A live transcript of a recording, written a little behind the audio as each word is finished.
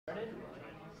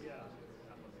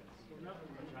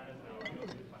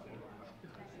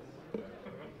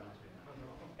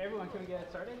Hey everyone, can we get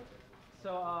started?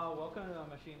 So welcome to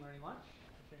Machine Learning Lunch.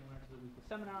 Machine Learning is a weekly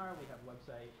seminar. We have a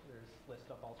website. There's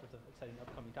lists of all sorts of exciting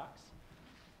upcoming talks.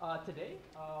 Today,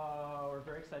 we're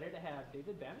very excited to have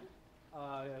David Bamman,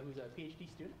 who's a PhD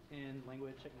student in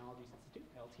Language Technologies Institute,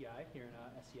 LTI, here in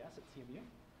SCS at CMU,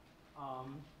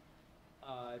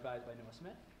 advised by Noah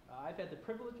Smith. I've had the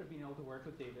privilege of being able to work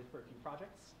with David for a few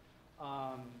projects.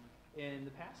 In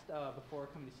the past, before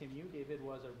coming to CMU, David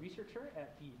was a researcher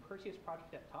at the Perseus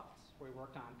project at Tufts, where he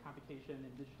worked on computation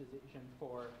and digitization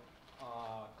for the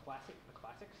classics,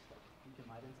 like ancient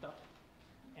Latin stuff.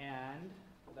 And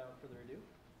without further ado.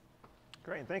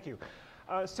 Great, thank you.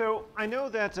 So I know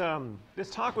that this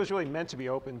talk was really meant to be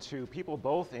open to people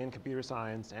both in computer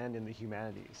science and in the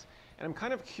humanities. And I'm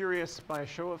kind of curious, by a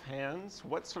show of hands,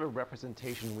 what sort of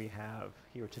representation we have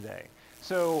here today.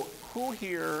 So who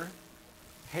here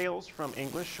hails from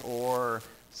English or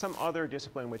some other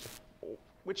discipline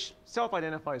which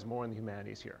self-identifies more in the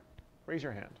humanities here? Raise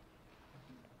your hand.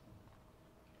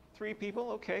 3 people,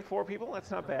 okay, 4 people,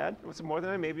 that's not bad. It's more than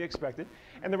I maybe expected.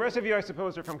 And the rest of you, I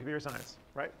suppose, are from computer science,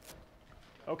 right?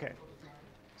 Okay.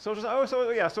 So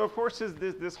of course there's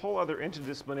this whole other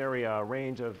interdisciplinary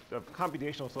range of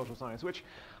computational social science, which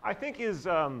I think is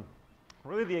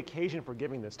really the occasion for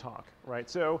giving this talk, right?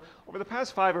 So over the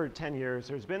past 5 or 10 years,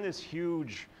 there's been this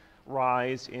huge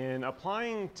rise in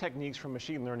applying techniques from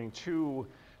machine learning to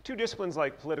disciplines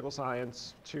like political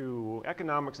science, to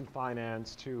economics and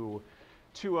finance, to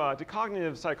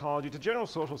cognitive psychology, to general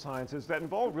social sciences that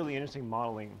involve really interesting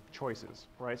modeling choices,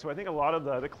 right? So I think a lot of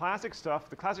the classic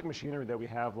stuff, the classic machinery that we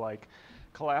have, like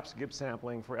collapsed Gibbs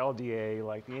sampling for LDA,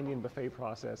 like the Indian buffet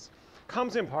process,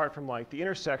 comes in part from like the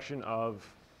intersection of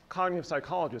cognitive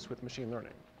psychologists with machine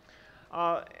learning.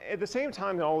 At the same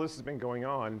time that all this has been going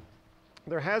on,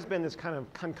 there has been this kind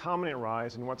of concomitant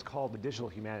rise in what's called the digital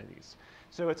humanities.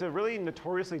 So it's a really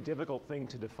notoriously difficult thing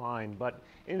to define, but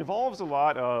it involves a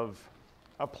lot of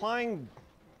applying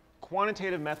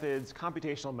quantitative methods,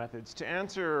 computational methods to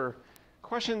answer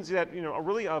questions that are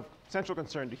really of central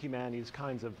concern to humanities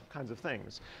kinds of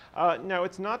things. Now,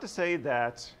 it's not to say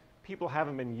that people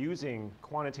haven't been using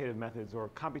quantitative methods or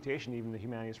computation even in the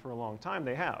humanities for a long time.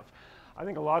 They have. I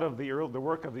think a lot of the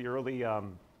work of the early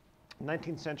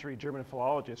 19th century German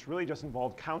philologists really just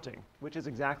involved counting, which is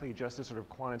exactly just this sort of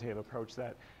quantitative approach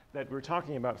that we're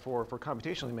talking about for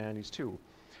computational humanities too.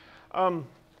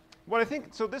 What I think,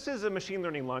 so this is a machine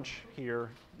learning lunch here.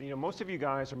 Most of you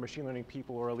guys are machine learning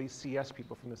people, or at least CS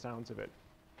people from the sounds of it.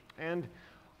 And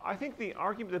I think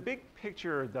the big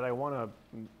picture that I want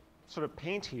to sort of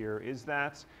paint here is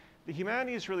that the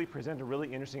humanities really present a really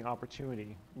interesting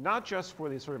opportunity, not just for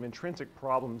these sort of intrinsic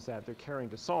problems that they're caring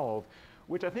to solve,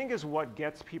 which I think is what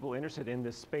gets people interested in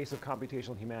this space of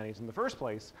computational humanities in the first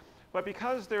place, but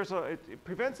because it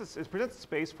presents a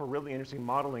space for really interesting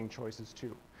modeling choices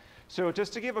too. So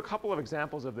just to give a couple of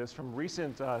examples of this from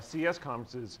recent CS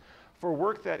conferences for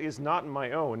work that is not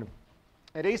my own,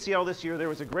 at ACL this year there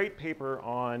was a great paper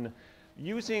on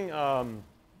using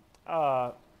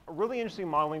really interesting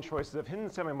modeling choices of hidden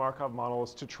semi-Markov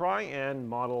models to try and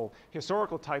model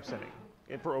historical typesetting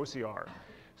for OCR.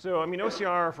 So I mean,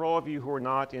 OCR, for all of you who are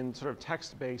not in sort of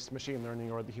text-based machine learning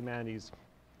or the humanities,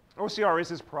 OCR is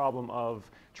this problem of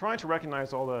trying to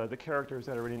recognize all the characters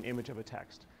that are in an image of a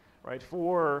text. Right?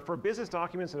 For business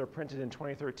documents that are printed in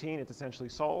 2013, it's essentially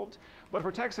solved. But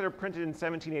for texts that are printed in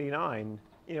 1789,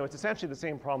 it's essentially the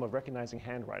same problem of recognizing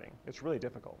handwriting. It's really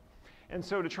difficult. And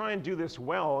so to try and do this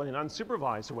well in an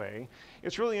unsupervised way,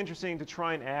 it's really interesting to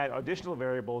try and add additional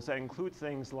variables that include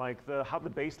things like how the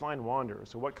baseline wanders,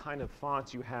 so what kind of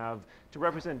fonts you have to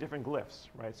represent different glyphs,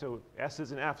 right? So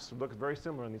S's and F's look very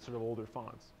similar in these sort of older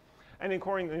fonts. And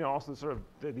according, also sort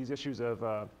of these issues of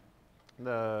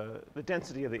the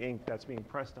density of the ink that's being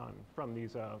pressed on from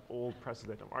these old presses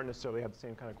that aren't necessarily have the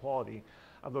same kind of quality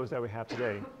of those that we have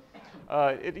today.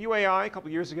 At UAI a couple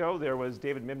years ago, there was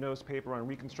David Mibno's paper on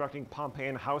reconstructing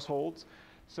Pompeian households.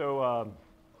 So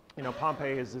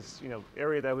Pompeii is this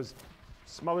area that was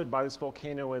smothered by this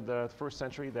volcano in the 1st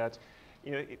century that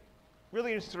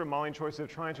really interesting sort of modeling choice of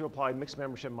trying to apply mixed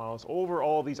membership models over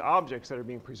all these objects that are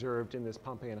being preserved in this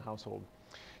Pompeian household.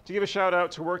 To give a shout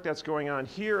out to work that's going on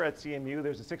here at CMU,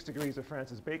 there's a 6 Degrees of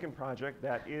Francis Bacon project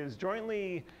that is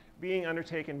jointly being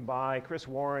undertaken by Chris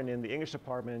Warren in the English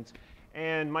department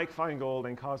and Mike Feingold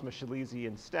and Cosma Shalizi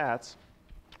in stats.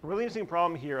 A really interesting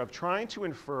problem here of trying to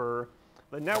infer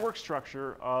the network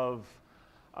structure of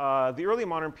the early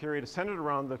modern period centered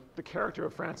around the character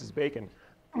of Francis Bacon.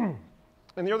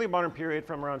 In the early modern period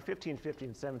from around 1550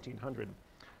 and 1700.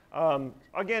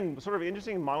 Again, sort of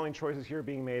interesting modeling choices here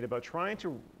being made about trying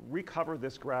to recover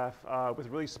this graph with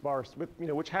really sparse,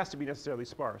 which has to be necessarily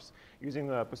sparse, using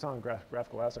the Poisson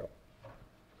graphical lasso.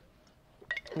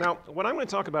 Now, what I'm going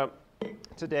to talk about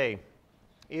today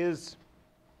is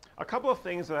a couple of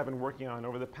things that I've been working on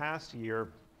over the past year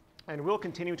and will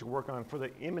continue to work on for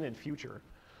the imminent future.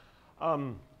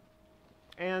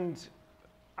 And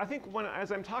I think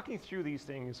as I'm talking through these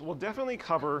things, we'll definitely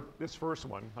cover this first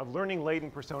one of learning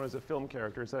latent personas of film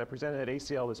characters that I presented at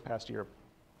ACL this past year.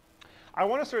 I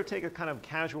want to sort of take a kind of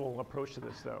casual approach to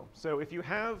this, though. So if you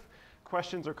have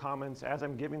questions or comments as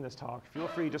I'm giving this talk, feel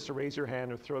free just to raise your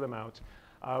hand or throw them out.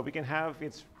 We can have,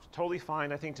 it's totally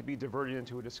fine, I think, to be diverted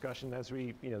into a discussion as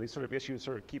we, these sort of issues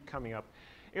sort of keep coming up.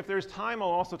 If there's time, I'll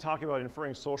also talk about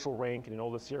inferring social rank in an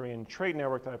old Assyrian trade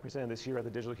network that I presented this year at the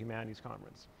Digital Humanities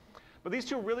Conference. But these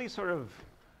two really sort of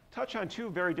touch on two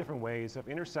very different ways of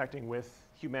intersecting with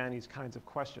humanities kinds of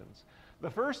questions. The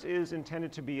first is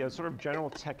intended to be a sort of general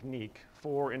technique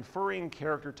for inferring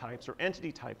character types or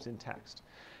entity types in text.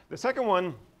 The second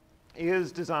one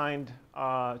is designed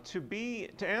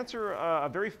to answer a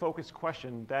very focused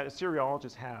question that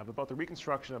Assyriologists have about the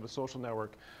reconstruction of a social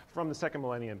network from the 2nd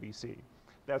millennium BC.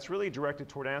 That's really directed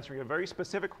toward answering a very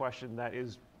specific question that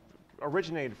is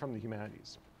originated from the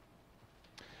humanities.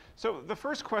 So the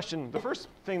first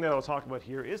thing that I'll talk about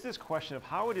here is this question of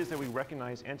how it is that we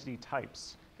recognize entity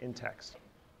types in text.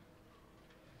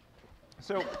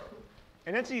 So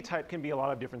an entity type can be a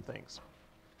lot of different things.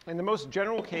 In the most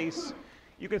general case,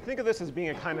 you can think of this as being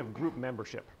a kind of group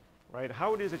membership, right?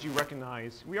 How it is that you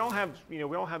recognize, we all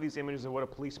have these images of what a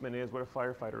policeman is, what a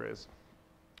firefighter is.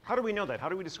 How do we know that? How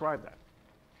do we describe that?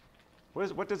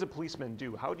 What does a policeman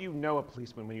do? How do you know a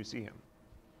policeman when you see him?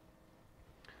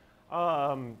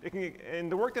 In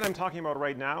the work that I'm talking about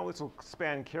right now, this will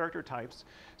span character types.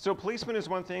 So policeman is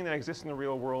one thing that exists in the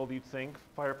real world, you'd think.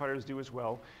 Firefighters do as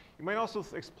well. You might also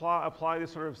apply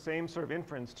this same sort of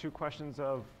inference to questions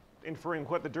of inferring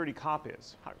what the dirty cop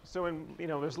is. So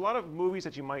there's a lot of movies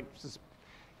that you might just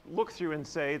look through and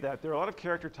say that there are a lot of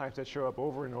character types that show up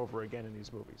over and over again in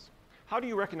these movies. How do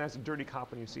you recognize a dirty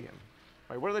cop when you see him?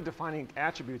 Right? What are the defining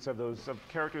attributes of those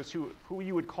characters who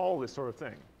you would call this sort of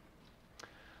thing?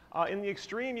 In the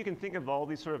extreme, you can think of all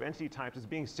these sort of entity types as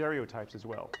being stereotypes as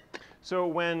well. So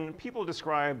when people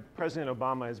describe President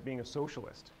Obama as being a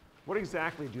socialist, what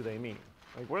exactly do they mean?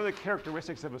 Like, what are the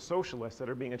characteristics of a socialist that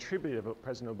are being attributed to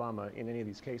President Obama in any of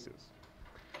these cases?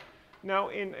 Now,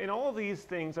 in all of these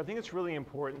things, I think it's really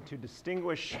important to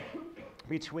distinguish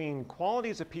between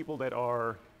qualities of people that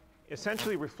are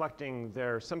essentially reflecting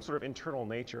some sort of internal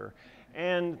nature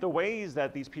and the ways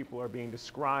that these people are being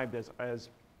described as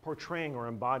portraying or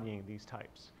embodying these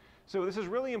types. So this is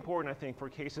really important, I think, for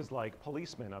cases like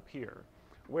policemen up here,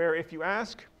 where if you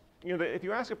ask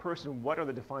a person what are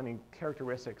the defining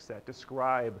characteristics that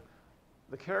describe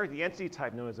the entity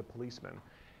type known as a policeman,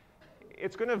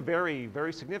 it's going to vary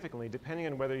very significantly depending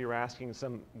on whether you're asking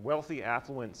some wealthy,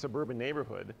 affluent suburban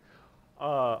neighborhood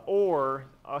or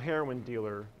a heroin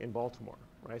dealer in Baltimore.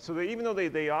 Right? So even though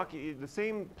the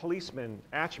same policeman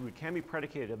attribute can be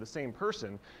predicated of the same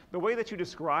person, the way that you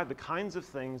describe the kinds of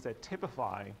things that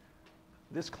typify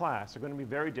this class are going to be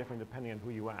very different depending on who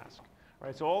you ask.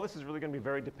 Right? So all this is really going to be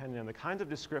very dependent on the kinds of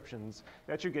descriptions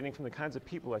that you're getting from the kinds of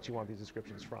people that you want these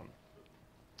descriptions from.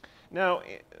 Now,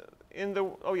 and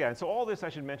so all this I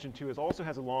should mention too also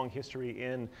has a long history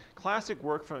in classic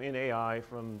work in AI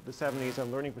from the 70s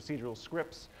on learning procedural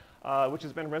scripts, which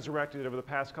has been resurrected over the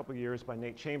past couple of years by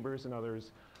Nate Chambers and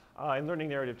others, in learning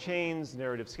narrative chains,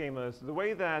 narrative schemas, the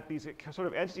way that these sort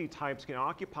of entity types can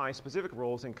occupy specific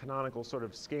roles in canonical sort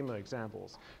of schema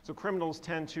examples. So criminals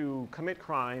tend to commit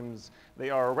crimes, they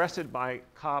are arrested by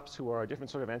cops who are a different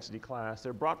sort of entity class,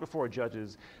 they're brought before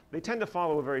judges, they tend to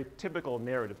follow a very typical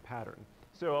narrative pattern.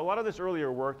 So a lot of this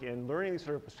earlier work in learning these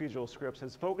sort of procedural scripts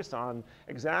has focused on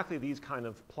exactly these kind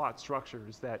of plot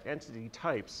structures that entity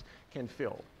types can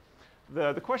fill.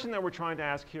 The question that we're trying to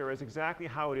ask here is exactly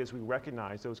how it is we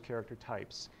recognize those character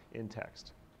types in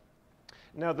text.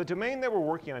 Now, the domain that we're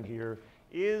working on here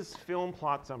is film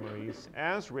plot summaries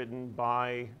as written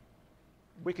by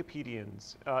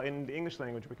Wikipedians in the English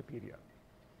language Wikipedia.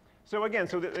 So again,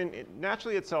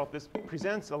 naturally itself, this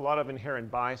presents a lot of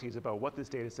inherent biases about what this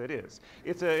data set is.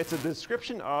 It's a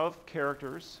description of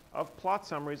characters, of plot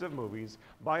summaries of movies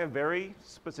by a very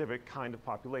specific kind of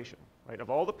population, right, of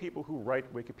all the people who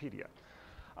write Wikipedia.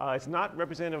 It's not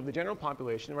representative of the general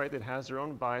population, right, that has their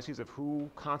own biases of who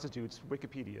constitutes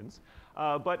Wikipedians.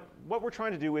 But what we're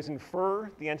trying to do is infer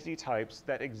the entity types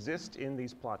that exist in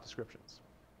these plot descriptions.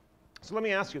 So let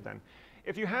me ask you then,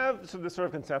 if you have this sort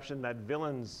of conception that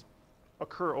villains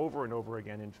occur over and over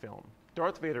again in film.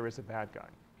 Darth Vader is a bad guy.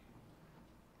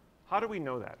 How do we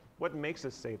know that? What makes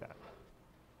us say that?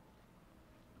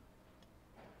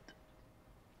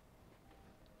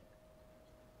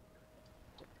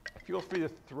 Feel free to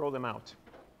throw them out.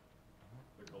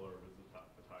 The color of his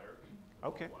attire.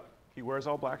 Okay. He wears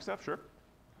all black stuff, sure.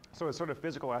 So it's sort of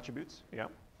physical attributes, yeah.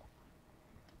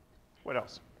 What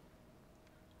else?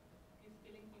 He's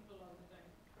killing people all the time.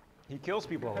 He kills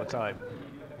people all the time.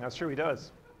 That's true, he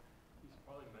does. He's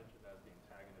probably mentioned as the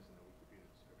antagonist in the Wikipedia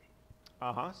description.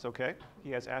 Uh-huh, it's okay.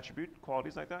 He has attribute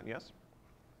qualities like that, yes.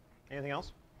 Anything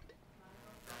else?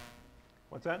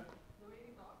 What's that? The way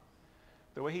he talks.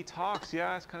 The way he talks,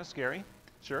 yeah, it's kind of scary.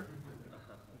 Sure.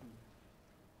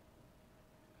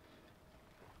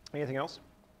 Anything else?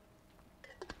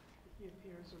 He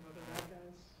appears with other bad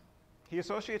guys, He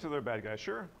associates with other bad guys,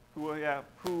 sure. Who, yeah,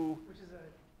 who, which is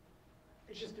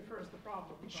it just defers the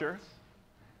problem. Sure.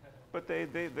 but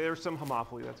there's some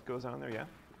homophily that goes on there, yeah.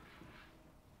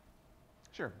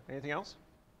 Sure. Anything else?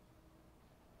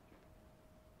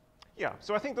 Yeah,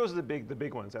 so I think those are the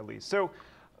big ones at least. So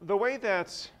the way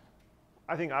that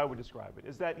I think I would describe it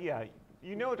is that, yeah,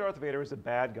 you know Darth Vader is a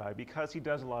bad guy because he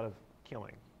does a lot of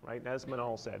killing, right? As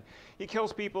Manal said. He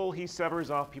kills people, he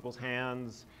severs off people's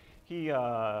hands, he,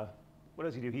 what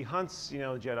does he do? He hunts,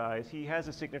 Jedis, he has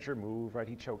a signature move, right?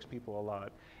 He chokes people a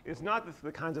lot. It's not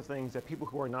the kinds of things that people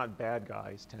who are not bad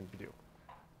guys tend to do,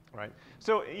 right?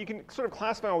 So you can sort of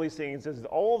classify all these things as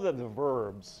all of the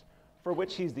verbs for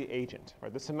which he's the agent,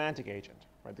 right? The semantic agent,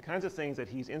 right? The kinds of things that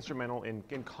he's instrumental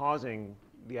in causing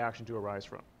the action to arise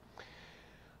from.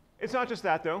 It's not just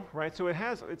that though, right? So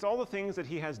it's all the things that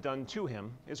he has done to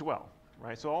him as well,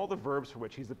 right? So all the verbs for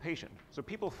which he's the patient. So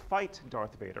people fight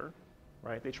Darth Vader,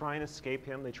 right? They try and escape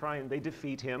him, they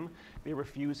defeat him, they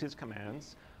refuse his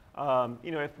commands.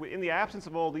 If in the absence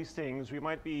of all these things, we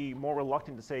might be more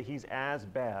reluctant to say he's as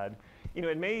bad.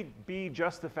 It may be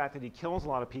just the fact that he kills a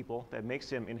lot of people that makes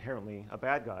him inherently a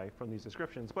bad guy from these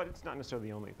descriptions, but it's not necessarily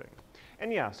the only thing.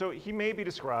 And yeah, so he may be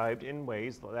described in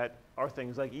ways that are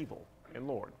things like evil and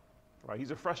Lord, right?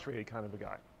 He's a frustrated kind of a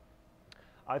guy.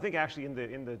 I think actually in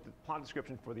the plot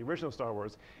description for the original Star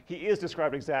Wars, he is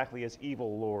described exactly as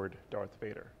evil Lord Darth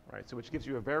Vader, right? So which gives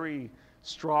you a very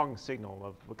strong signal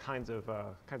of the kinds of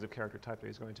character type that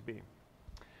he's going to be.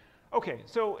 Okay,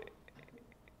 so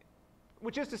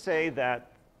which is to say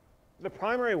that the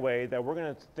primary way that we're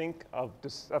going to think of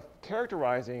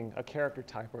characterizing a character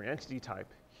type or an entity type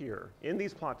here in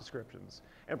these plot descriptions,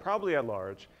 and probably at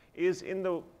large, is in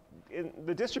the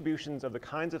distributions of the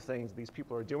kinds of things these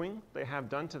people are doing, they have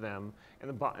done to them, and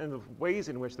the ways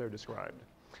in which they're described.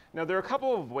 Now, there are a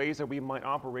couple of ways that we might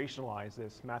operationalize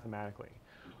this mathematically.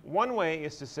 One way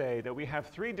is to say that we have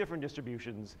 3 different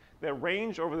distributions that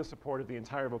range over the support of the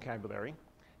entire vocabulary,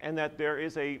 and that there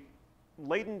is a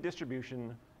latent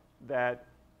distribution that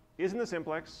is in the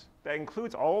simplex, that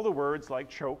includes all the words like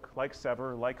choke, like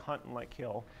sever, like hunt, and like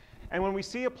kill. And when we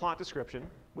see a plot description,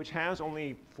 which has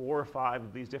only 4 or 5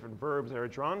 of these different verbs that are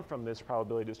drawn from this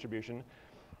probability distribution,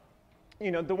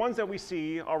 the ones that we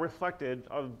see are reflected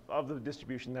of the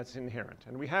distribution that's inherent.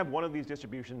 And we have one of these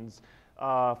distributions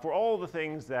for all the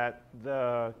things that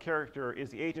the character is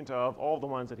the agent of, all the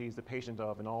ones that he's the patient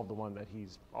of, and all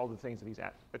the things that he's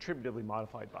attributively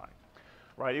modified by.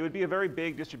 Right? It would be a very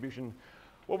big distribution.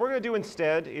 What we're going to do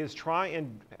instead is try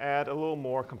and add a little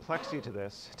more complexity to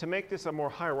this to make this a more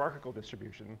hierarchical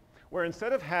distribution, where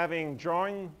instead of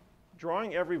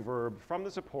drawing every verb from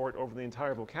the support over the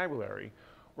entire vocabulary,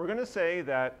 we're going to say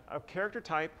that a character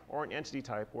type or an entity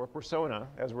type or a persona,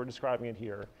 as we're describing it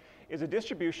here, is a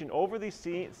distribution over these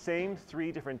same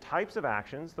 3 different types of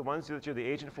actions, the ones that you're the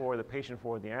agent for, the patient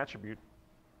for, the attribute,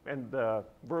 and the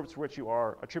verbs for which you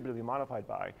are attributively modified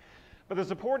by. But the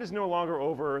support is no longer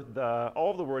over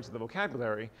all of the words of the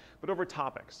vocabulary, but over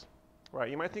topics.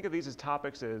 Right? You might think of these as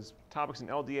topics in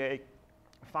LDA,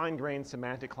 fine-grained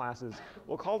semantic classes.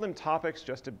 We'll call them topics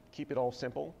just to keep it all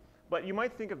simple. But you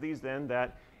might think of these then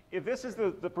that if this is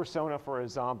the persona for a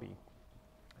zombie,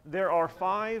 there are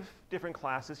 5 different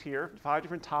classes here, 5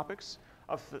 different topics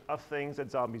of things that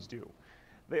zombies do.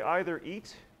 They either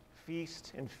eat,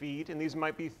 feast, and feed, and these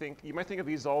might be you might think of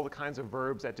these as all the kinds of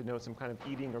verbs that denote some kind of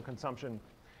eating or consumption.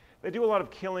 They do a lot of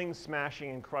killing,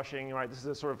 smashing, and crushing, right? This is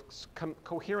a sort of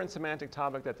coherent semantic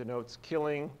topic that denotes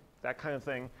killing, that kind of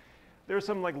thing. There's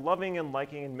some like loving and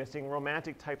liking and missing,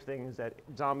 romantic type things that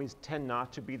zombies tend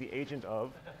not to be the agent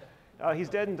of. He's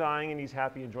dead and dying, and he's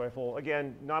happy and joyful.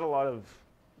 Again, not a lot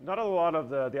of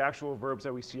the actual verbs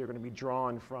that we see are going to be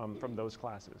drawn from those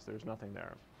classes. There's nothing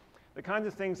there. the kinds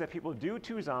of things that people do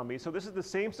to zombies. So this is the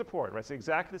same support, right? It's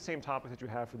exactly the same topic that you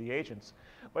have for the agents.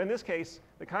 But in this case,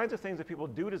 the kinds of things that people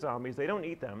do to zombies, they don't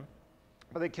eat them,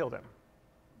 but they kill them,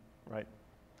 right?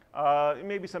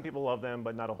 Maybe some people love them,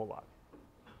 but not a whole lot.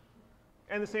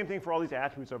 And the same thing for all these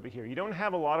attributes over here. You don't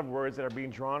have a lot of words that are being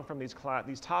drawn from these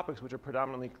topics, which are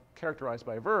predominantly characterized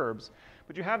by verbs,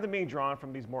 but you have them being drawn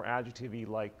from these more adjective-y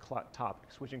like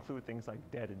topics, which include things like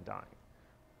dead and dying.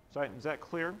 So is that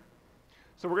clear?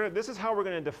 So this is how we're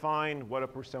going to define what a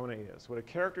persona is, what a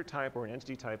character type or an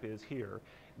entity type is here.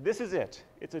 This is it.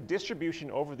 It's a distribution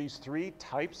over these three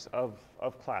types of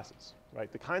classes,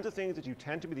 right? The kinds of things that you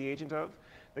tend to be the agent of,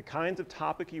 the kinds of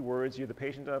topic-y words you're the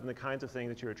patient of, and the kinds of things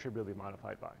that you're attributably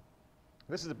modified by.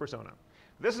 This is a persona.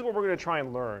 This is what we're going to try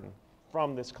and learn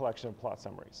from this collection of plot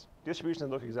summaries.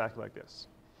 Distributions look exactly like this.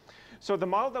 So the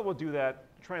model that will do that,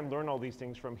 try and learn all these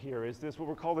things from here, is this what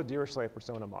we call the Dirichlet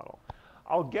persona model.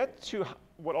 I'll get to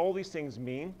what all these things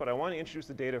mean, but I want to introduce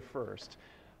the data first.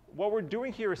 What we're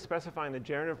doing here is specifying the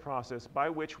generative process by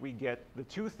which we get the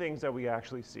two things that we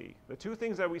actually see. The two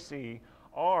things that we see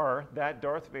are that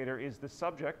Darth Vader is the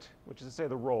subject, which is to say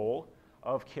the role,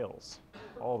 of kills,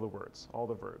 all the words, all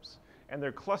the verbs. And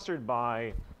they're clustered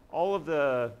by all of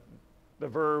the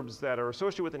verbs that are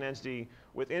associated with an entity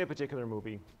within a particular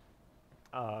movie.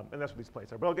 And that's what these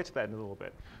plates are, but I'll get to that in a little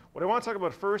bit. What I want to talk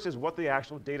about first is what the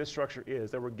actual data structure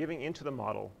is that we're giving into the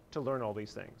model to learn all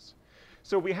these things.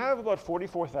 So we have about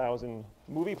 44,000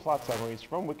 movie plot summaries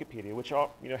from Wikipedia, which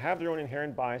all, have their own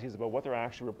inherent biases about what they're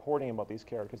actually reporting about these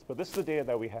characters, but this is the data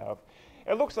that we have.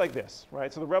 It looks like this,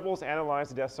 right? So the rebels analyze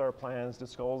the Death Star plans,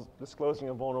 disclosing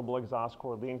a vulnerable exhaust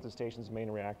core leading to the station's main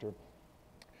reactor.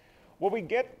 What we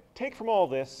take from all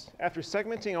this, after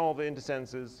segmenting all the into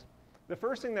sentences, the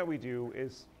first thing that we do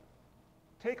is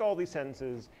take all these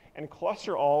sentences and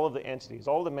cluster all of the entities,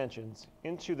 all the mentions,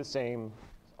 into the same,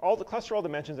 cluster all the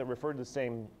mentions that refer to the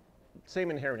same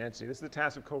inherent entity. This is the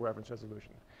task of co-reference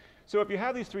resolution. So if you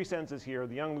have these three sentences here,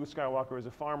 the young Luke Skywalker is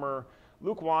a farmer,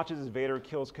 Luke watches as Vader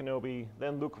kills Kenobi,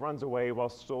 then Luke runs away while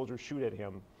soldiers shoot at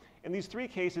him. In these three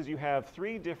cases, you have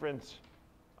three different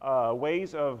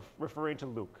ways of referring to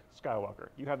Luke Skywalker.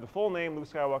 You have the full name, Luke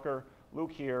Skywalker,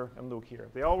 Luke here, and Luke here.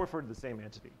 They all refer to the same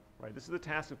entity, right? This is the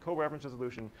task of co-reference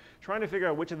resolution, trying to figure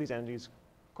out which of these entities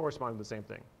correspond to the same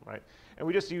thing, right? And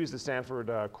we just use the Stanford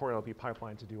Core NLP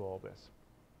pipeline to do all of this.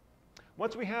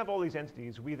 Once we have all these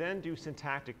entities, we then do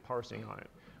syntactic parsing on it,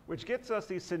 which gets us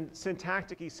these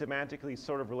syntactically, semantically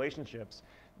sort of relationships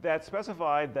that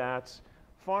specify that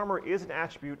farmer is an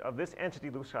attribute of this entity,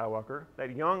 Luke Skywalker,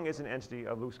 that young is an entity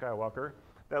of Luke Skywalker,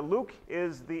 that Luke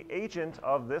is the agent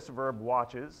of this verb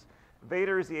watches,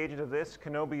 Vader is the agent of this,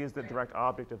 Kenobi is the direct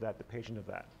object of that, the patient of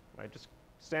that, right? Just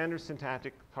standard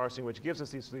syntactic parsing, which gives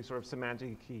us these sort of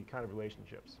semantic key kind of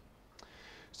relationships.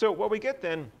 So what we get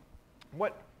then,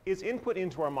 what is input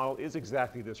into our model is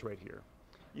exactly this right here.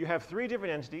 You have three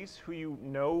different entities who you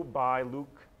know by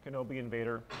Luke, Kenobi, and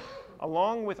Vader,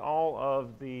 along with all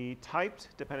of the typed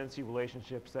dependency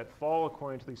relationships that fall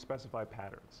according to these specified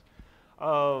patterns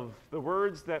of the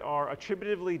words that are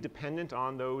attributively dependent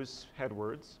on those head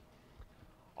words,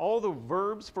 all the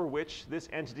verbs for which this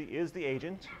entity is the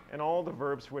agent, and all the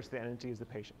verbs for which the entity is the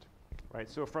patient, right?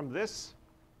 So from this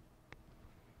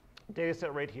data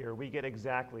set right here, we get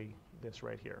exactly this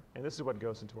right here. And this is what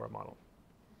goes into our model.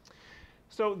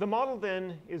 So the model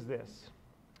then is this.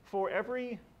 For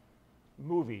every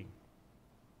movie,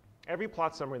 every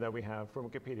plot summary that we have from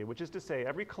Wikipedia, which is to say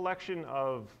every collection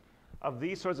of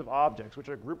these sorts of objects, which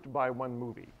are grouped by one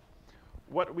movie,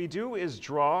 what we do is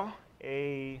draw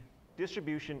a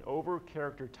distribution over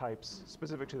character types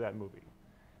specific to that movie.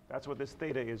 That's what this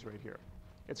theta is right here.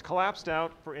 It's collapsed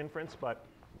out for inference, but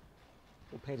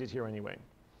we'll paint it here anyway.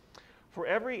 For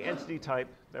every entity type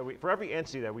for every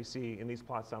entity that we see in these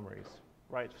plot summaries,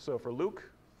 right? So for Luke,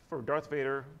 for Darth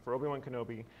Vader, for Obi-Wan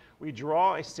Kenobi, we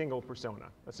draw a single persona,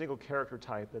 a single character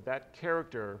type that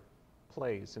character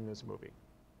plays in this movie.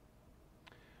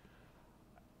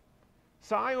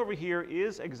 Psi over here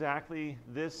is exactly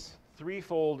this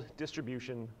threefold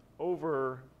distribution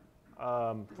over,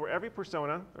 for every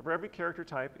persona, for every character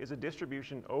type, is a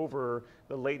distribution over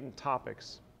the latent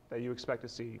topics that you expect to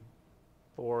see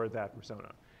for that persona.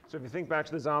 So if you think back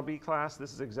to the zombie class,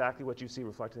 this is exactly what you see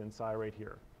reflected in Psi right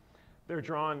here. They're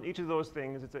drawn, each of those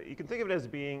things, you can think of it as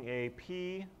being a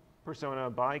P persona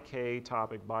by K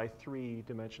topic by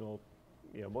three-dimensional,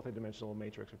 multi-dimensional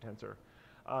matrix or tensor.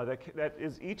 That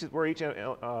is where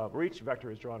each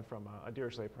vector is drawn from a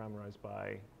Dirichlet parameterized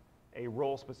by a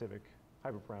role-specific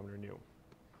hyperparameter nu.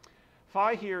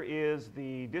 Phi here is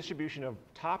the distribution of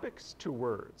topics to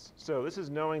words. So this is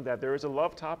knowing that there is a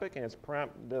love topic, and it's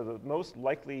the most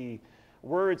likely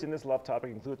words in this love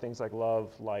topic include things like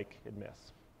love, like, and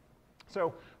miss.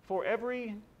 So for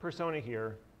every persona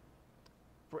here,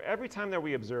 for every time that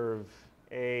we observe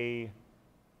a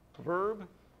verb,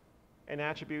 an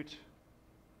attribute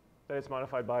that is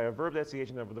modified by a verb that's the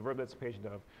agent of, or the verb that's the patient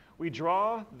of, we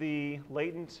draw the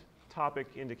latent topic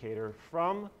indicator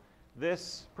from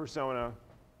this persona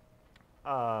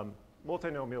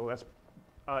multinomial that's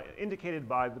indicated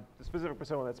by the specific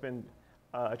persona that's been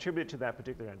attributed to that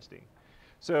particular entity.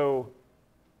 So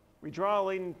we draw a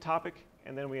latent topic,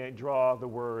 and then we draw the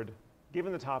word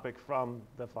given the topic from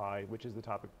the phi, which is the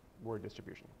topic word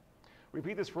distribution.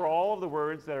 Repeat this for all of the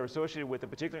words that are associated with a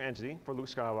particular entity for Luke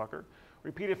Skywalker.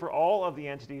 Repeat it for all of the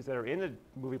entities that are in the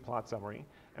movie plot summary.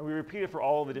 And we repeat it for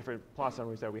all of the different plot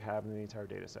summaries that we have in the entire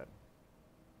data set.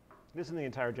 This is the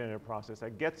entire generative process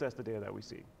that gets us the data that we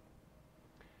see.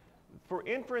 For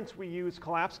inference, we use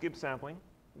collapsed Gibbs sampling,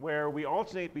 where we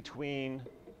alternate between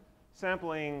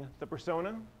sampling the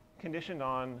persona conditioned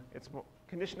on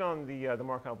the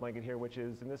Markov blanket here, which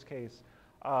is, in this case,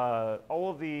 all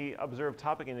of the observed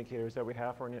topic indicators that we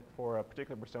have for a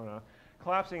particular persona,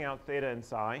 collapsing out theta and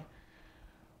psi.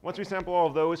 Once we sample all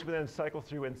of those, we then cycle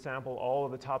through and sample all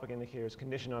of the topic indicators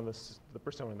conditioned on the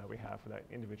persona that we have for that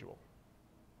individual.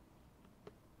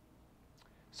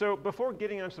 So before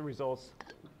getting onto the results,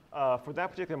 for that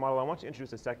particular model, I want to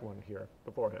introduce the second one here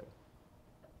beforehand.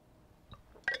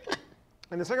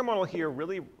 And the second model here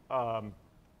really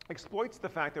exploits the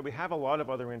fact that we have a lot of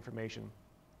other information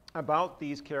about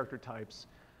these character types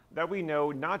that we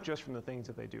know not just from the things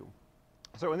that they do.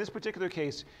 So in this particular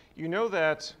case, you know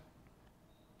that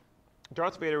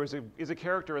Darth Vader is a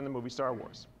character in the movie Star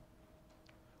Wars,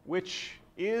 which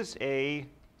is a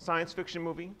science fiction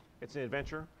movie. It's an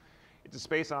adventure. It's a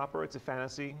space opera. It's a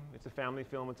fantasy. It's a family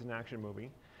film. It's an action movie,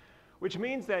 which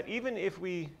means that even if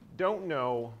we don't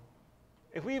know,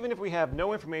 even if we have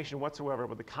no information whatsoever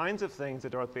about the kinds of things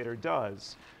that Darth Vader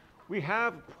does, we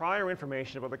have prior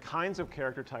information about the kinds of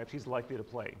character types he's likely to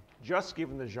play, just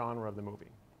given the genre of the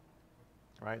movie.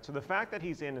 Right? So the fact that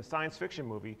he's in a science fiction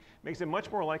movie makes it much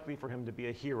more likely for him to be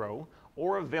a hero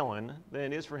or a villain than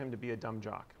it is for him to be a dumb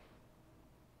jock.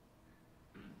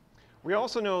 We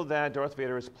also know that Darth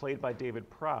Vader is played by David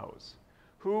Prowse,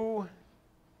 who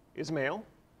is male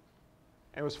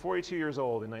and was 42 years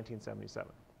old in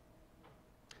 1977.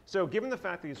 So given the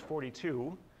fact that he's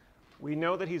 42, we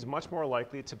know that he's much more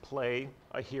likely to play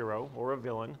a hero or a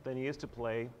villain than he is to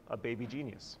play a baby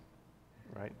genius,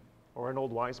 right? Or an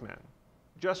old wise man,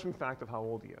 just from the fact of how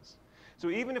old he is.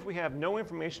 So even if we have no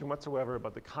information whatsoever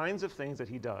about the kinds of things that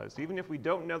he does, even if we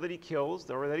don't know that he kills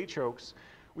or that he chokes,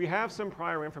 we have some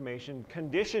prior information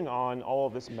conditioned on all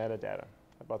of this metadata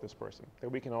about this person that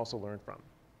we can also learn from.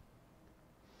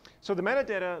 So the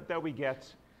metadata that we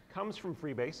get comes from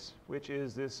Freebase, which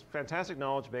is this fantastic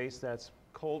knowledge base that's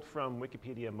culled from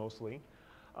Wikipedia mostly.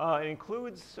 It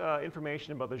includes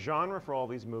information about the genre for all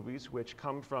these movies, which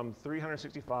come from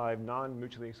 365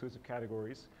 non-mutually exclusive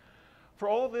categories. For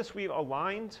all of this, we've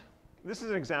aligned. This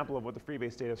is an example of what the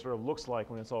Freebase data sort of looks like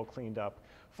when it's all cleaned up.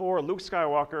 For Luke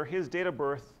Skywalker, his date of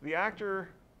birth, the actor,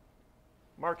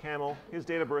 Mark Hamill, his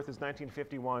date of birth is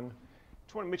 1951,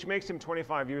 which makes him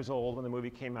 25 years old when the movie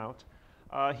came out.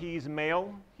 He's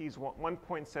male. He's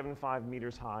 1.75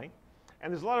 meters high.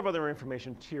 And there's a lot of other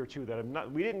information here, too,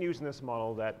 that we didn't use in this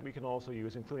model that we can also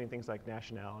use, including things like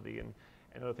nationality and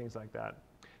other things like that.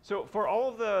 So for all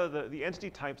of the entity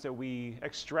types that we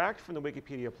extract from the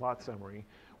Wikipedia plot summary,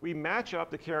 we match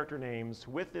up the character names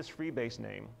with this Freebase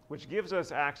name, which gives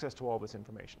us access to all this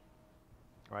information.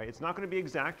 Right? It's not going to be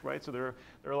exact, right? So there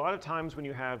are a lot of times when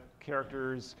you have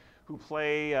characters who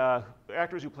play,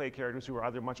 actors who play characters who are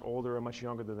either much older or much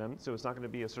younger than them, so it's not going to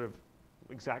be a sort of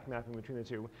exact mapping between the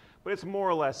two, but it's more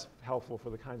or less helpful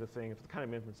for the kinds of thing, for the kind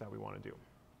of inference that we want to do.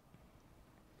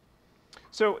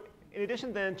 So in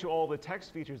addition then to all the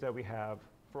text features that we have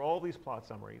for all these plot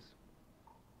summaries,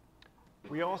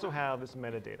 we also have this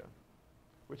metadata,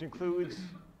 which includes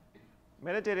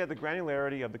metadata at the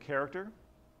granularity of the character,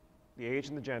 the age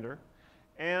and the gender,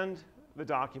 and the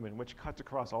document, which cuts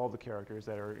across all the characters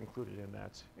that are included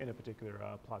in a particular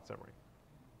plot summary.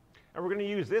 And we're going to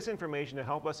use this information to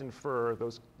help us infer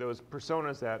those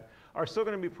personas that are still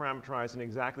going to be parameterized in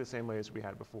exactly the same way as we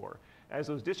had before, as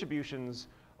those distributions,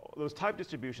 those type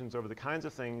distributions over the kinds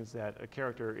of things that a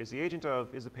character is the agent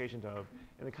of, is the patient of,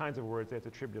 and the kinds of words that it's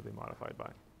attributively modified by.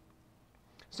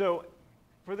 So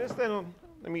for this then,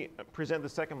 let me present the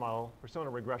second model, persona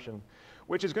regression,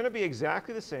 which is going to be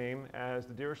exactly the same as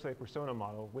the Dirichlet persona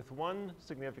model with one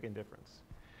significant difference.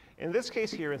 In this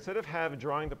case here, instead of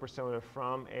drawing the persona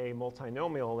from a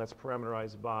multinomial that's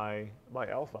parameterized by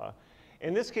alpha,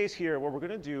 in this case here, what we're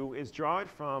going to do is draw it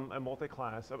from a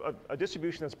multi-class, a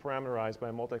distribution that's parameterized by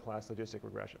a multi-class logistic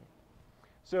regression.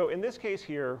 So in this case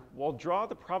here, we'll draw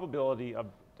the probability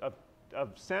of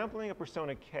sampling a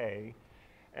persona k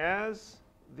as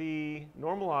the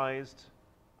normalized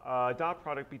dot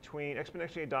product between,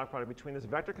 exponentially dot product between this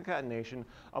vector concatenation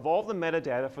of all the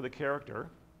metadata for the character,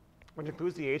 which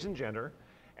includes the age and gender,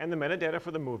 and the metadata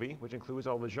for the movie, which includes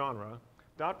all the genre,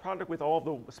 dot product with all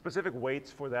the specific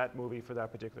weights for that movie for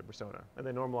that particular persona, and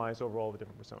then normalize over all the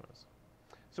different personas.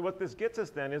 So what this gets us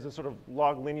then is a sort of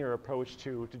log linear approach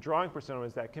to drawing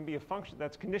personas that can be a function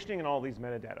that's conditioning in all these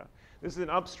metadata. This is an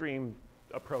upstream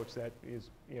approach that is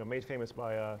made famous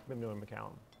by Bamman and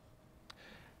McCallum.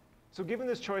 So given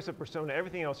this choice of persona,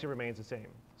 everything else here remains the same.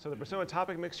 So the persona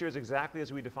topic mixture is exactly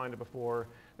as we defined it before.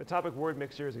 The topic word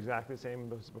mixture is exactly the same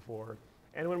as before.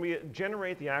 And when we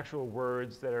generate the actual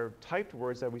words that are typed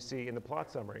words that we see in the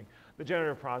plot summary, the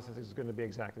generative process is going to be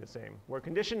exactly the same. We're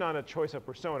conditioned on a choice of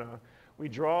persona. We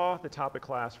draw the topic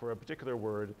class for a particular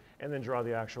word, and then draw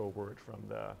the actual word from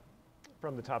the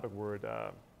topic word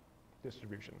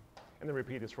distribution. And then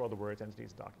repeat this for all the words,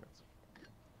 entities, and documents.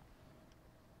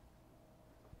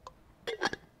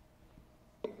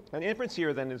 And inference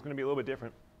here then is going to be a little bit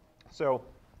different. So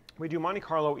we do Monte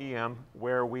Carlo EM,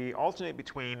 where we alternate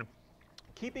between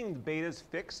keeping the betas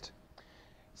fixed,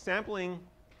 sampling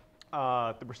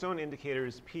the persona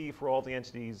indicators P for all the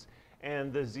entities,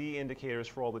 and the Z indicators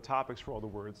for all the topics for all the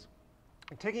words.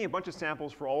 And taking a bunch of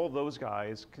samples for all of those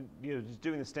guys, just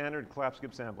doing the standard collapse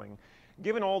skip sampling.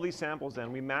 Given all these samples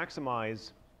then, we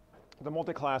maximize the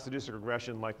multi-class logistic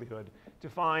regression likelihood to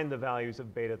find the values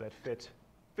of beta that fit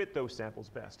those samples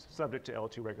best, subject to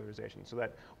L2 regularization, so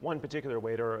that one particular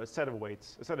weight or a set of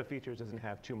weights, a set of features doesn't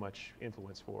have too much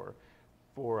influence for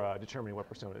determining what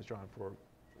persona is drawn for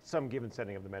some given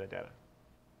setting of the metadata.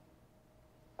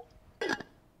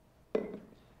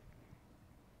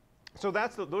 So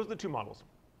those are the two models.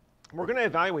 We're going to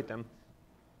evaluate them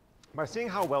by seeing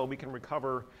how well we can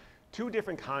recover two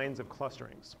different kinds of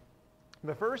clusterings.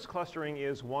 The first clustering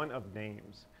is one of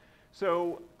names.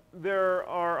 So there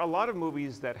are a lot of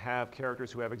movies that have characters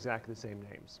who have exactly the same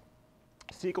names.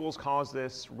 Sequels cause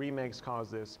this, remakes cause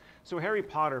this. So Harry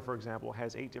Potter, for example,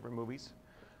 has 8 different movies.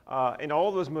 In all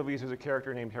of those movies, there's a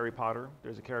character named Harry Potter.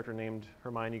 There's a character named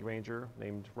Hermione Granger,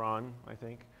 named Ron, I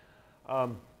think.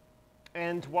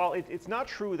 And while it's not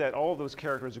true that all of those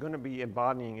characters are going to be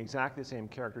embodying exactly the same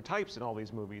character types in all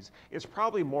these movies, it's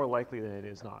probably more likely than it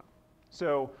is not.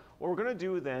 So what we're going to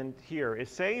do then here is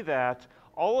say that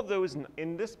all of those,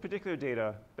 in this particular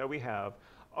data that we have,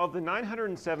 of the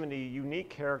 970 unique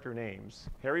character names,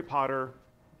 Harry Potter,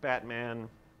 Batman,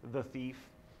 the Thief,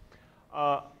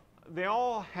 they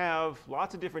all have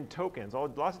lots of different tokens,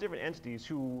 lots of different entities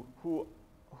who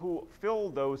fill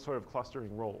those sort of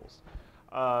clustering roles.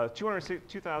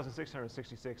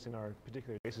 2,666 in our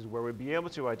particular cases where we'd be able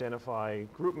to identify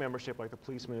group membership like the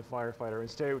policeman and firefighter and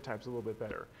stereotypes a little bit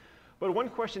better. But one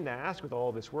question to ask with all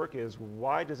of this work is,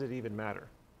 why does it even matter?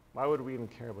 Why would we even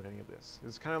care about any of this?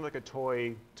 It's kind of like a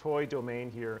toy domain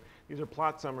here. These are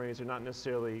plot summaries. They're not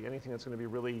necessarily anything that's going to be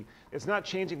really, it's not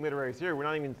changing literary theory. We're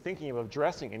not even thinking of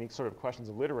addressing any sort of questions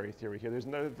of literary theory here. There's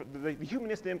no, the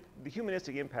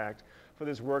humanistic impact for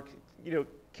this work,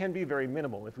 can be very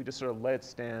minimal if we just sort of let it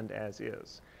stand as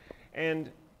is. And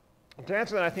to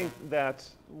answer that, I think that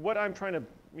what I'm trying to,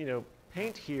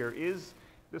 paint here is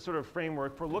this sort of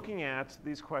framework for looking at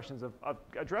these questions of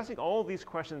addressing all of these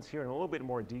questions here in a little bit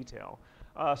more detail.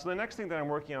 So the next thing that I'm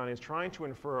working on is trying to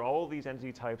infer all of these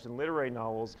entity types in literary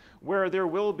novels where there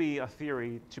will be a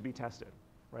theory to be tested,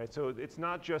 right? So it's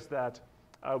not just that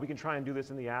we can try and do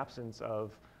this in the absence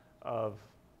of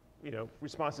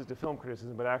responses to film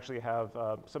criticism, but actually have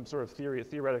some sort of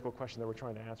theoretical question that we're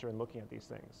trying to answer in looking at these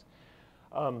things.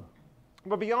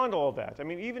 But beyond all of that, I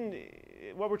mean, even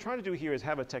what we're trying to do here is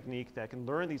have a technique that can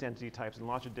learn these entity types in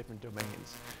lots of different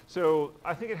domains. So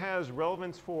I think it has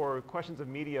relevance for questions of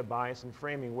media bias and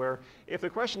framing, where if the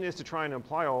question is to try and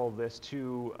apply all of this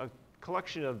to a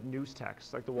collection of news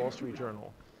texts, like the Wall Street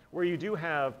Journal, where you do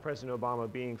have President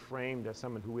Obama being framed as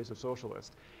someone who is a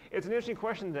socialist, it's an interesting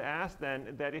question to ask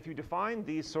then that if you define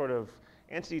these sort of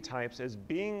entity types as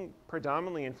being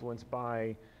predominantly influenced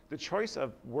by the choice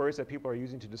of words that people are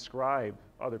using to describe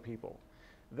other people,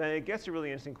 then it gets to really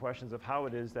interesting questions of how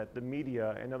it is that the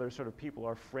media and other sort of people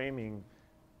are framing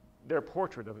their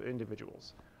portrait of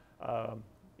individuals,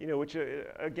 which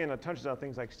again touches on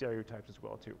things like stereotypes as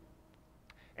well too.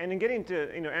 And in getting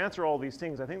to answer all these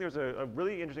things, I think there's a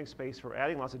really interesting space for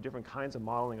adding lots of different kinds of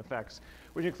modeling effects,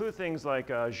 which include things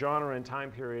like genre and time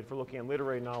period for looking at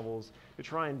literary novels to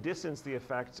try and distance the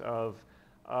effect of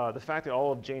the fact that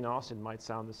all of Jane Austen might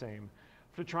sound the same,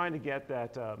 for trying to get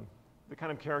that the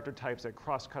kind of character types that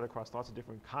cut across lots of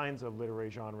different kinds of literary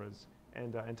genres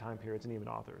and time periods and even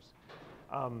authors.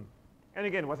 And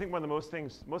again, I think one of the most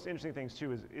interesting things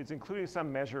too is including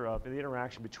some measure of the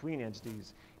interaction between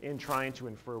entities in trying to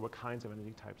infer what kinds of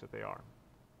entity types that they are.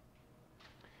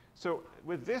 So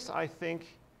with this, I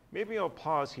think maybe I'll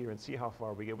pause here and see how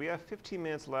far we get. We have 15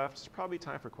 minutes left. It's probably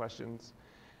time for questions.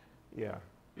 Yeah,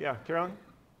 Carolyn?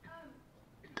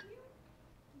 Did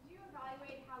you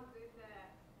evaluate how good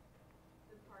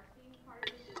the parsing part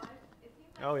of it was? It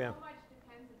seems like Oh, yeah. so much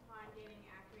depends upon getting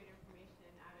accurate information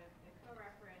out of the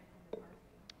co-reference and the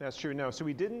parsing. That's true. No, so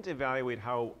we didn't evaluate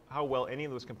how well any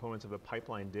of those components of the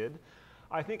pipeline did.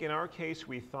 I think in our case,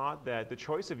 we thought that the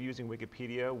choice of using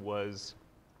Wikipedia was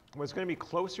going to be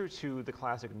closer to the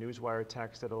classic newswire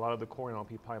text that a lot of the core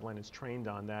NLP pipeline is trained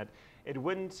on, that it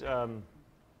wouldn't,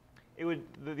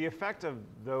 the effect of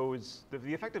those,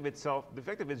 the effect of its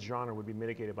genre would be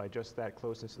mitigated by just that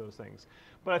closeness to those things.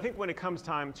 But I think when it comes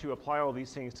time to apply all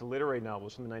these things to literary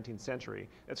novels from the 19th century,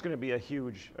 it's going to be a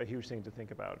huge thing to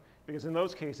think about. Because in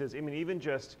those cases, I mean, even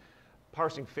just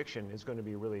parsing fiction is going to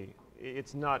be really,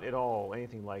 it's not at all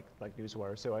anything like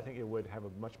newswire. So I think it would have a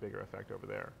much bigger effect over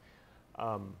there.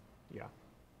 Yeah.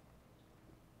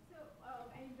 So,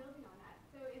 and building on that,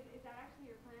 so is that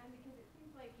actually your plan? Because it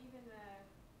seems like even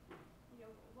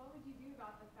what would you do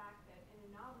about the fact that in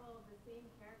a novel, the same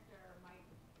character might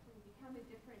sort of become a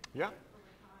different type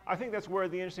over time? I think that's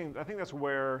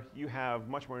where you have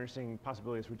much more interesting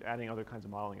possibilities for adding other kinds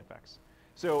of modeling effects.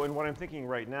 So, in what I'm thinking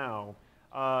right now,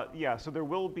 so there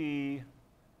will be,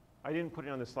 I didn't put it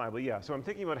on this slide, but yeah, so I'm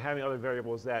thinking about having other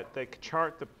variables that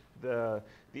chart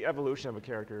the evolution of a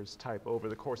character's type over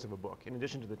the course of a book, in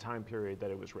addition to the time period that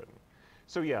it was written.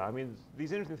 So yeah, I mean,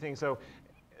 these interesting things. So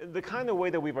the kind of way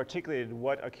that we've articulated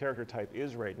what a character type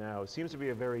is right now seems to be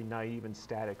a very naive and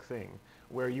static thing,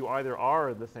 where you either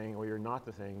are the thing or you're not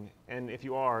the thing. And if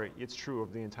you are, it's true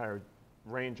of the entire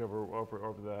range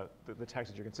over the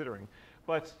text that you're considering.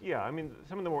 But yeah, I mean,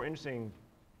 some of the more interesting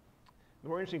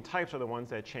types are the ones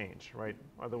that change, right?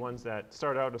 Are the ones that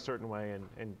start out a certain way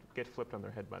and get flipped on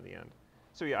their head by the end.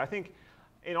 So yeah, I think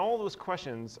in all those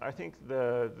questions, I think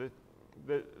the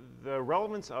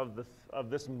relevance of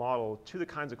this model to the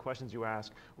kinds of questions you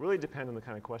ask really depend on the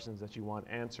kind of questions that you want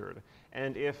answered.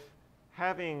 And if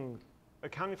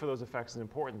accounting for those effects is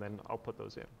important, then I'll put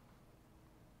those in.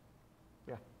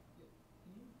 Yeah.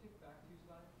 Can you take back 2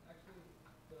 slides? Actually,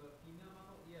 the female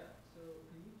model, so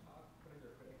can you put in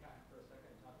your critic hat for a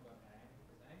second and talk about Ang?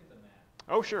 Because Ang is a man.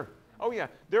 Oh, sure. Oh, yeah.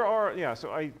 There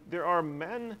are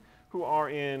men who are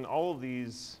in all of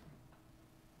these.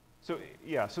 So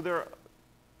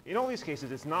in all these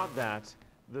cases, it's not that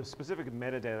the specific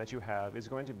metadata that you have is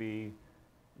going to be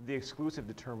the exclusive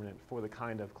determinant for the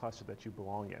kind of cluster that you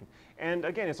belong in. And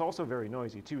again, it's also very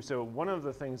noisy too. So one of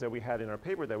the things that we had in our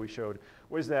paper that we showed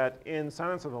was that in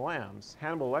Silence of the Lambs,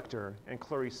 Hannibal Lecter and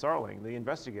Clarice Starling, the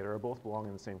investigator, are both belong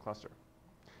in the same cluster.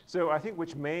 So I think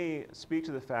which may speak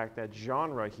to the fact that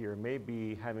genre here may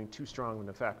be having too strong an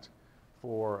effect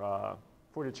for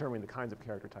determining the kinds of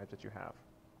character types that you have. Have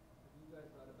you guys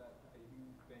thought about, are you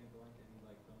been going to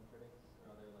any film critics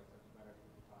or other subject matter experts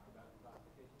to talk about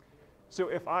classifications here? So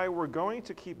if I were going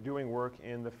to keep doing work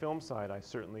in the film side, I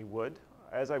certainly would.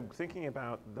 As I'm thinking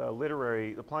about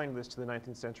applying this to the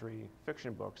 19th century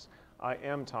fiction books, I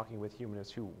am talking with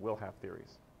humanists who will have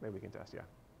theories. Maybe we can test,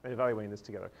 and evaluating this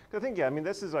together. Because I think,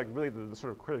 this is really the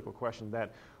sort of critical question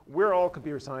that we're all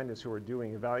computer scientists who are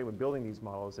evaluating, building these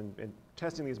models and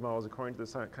testing these models according to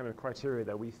the kind of criteria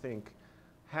that we think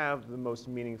have the most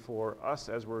meaning for us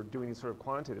as we're doing these sort of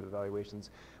quantitative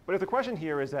evaluations. But if the question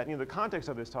here is that, the context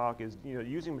of this talk is,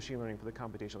 using machine learning for the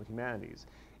computational humanities.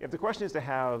 If the question is to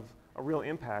have a real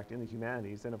impact in the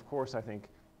humanities, then of course I think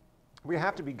we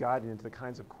have to be guided into the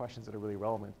kinds of questions that are really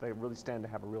relevant, that really stand to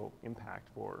have a real impact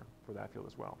for that field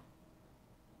as well.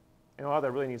 And a lot of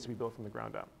that really needs to be built from the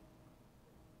ground up.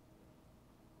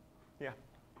 Yeah?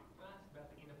 Can I ask about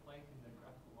the interplay in the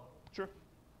graphical model? Sure.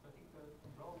 So I think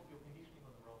the role, you're conditioning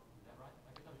on the role, is that right?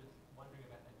 I guess I'm just wondering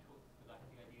about that choice, because I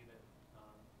have the idea that,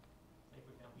 say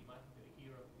for example, you might think that the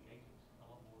hero of the agent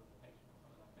a lot more than the patient or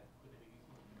something like that. Could that be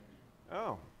useful information?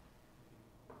 Oh.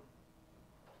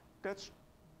 That's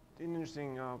an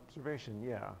interesting observation,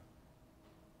 yeah.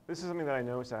 This is something that I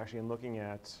noticed actually in looking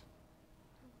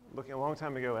a long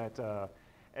time ago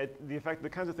The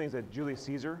kinds of things that Julius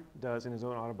Caesar does in his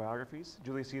own autobiographies,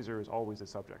 Julius Caesar is always the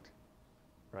subject,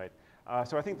 right?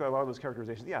 So I think that a lot of those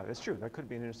characterizations, yeah, that's true. That could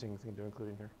be an interesting thing to include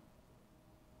in here.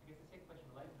 I guess the second question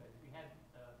related to that is if you had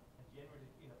a generative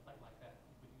in a plate like that,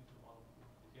 you could use the model to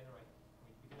generate, I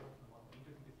mean, to generate from the model.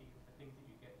 Interesting to see the things that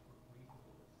you get were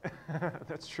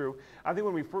reasonable. That's true. I think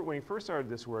when we first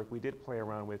started this work, we did play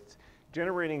around with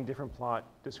generating different plot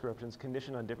descriptions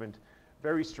conditioned on different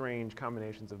very strange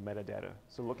combinations of metadata.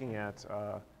 So looking at,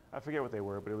 I forget what they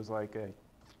were, but it was like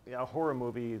a horror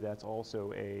movie that's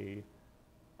also a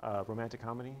romantic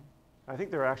comedy. I think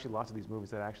there are actually lots of these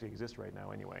movies that actually exist right now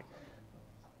anyway.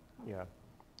 Yeah.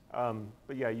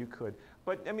 But yeah, you could.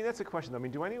 But I mean, that's a question. I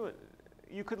mean,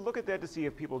 you could look at that to see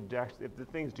if people actually, if the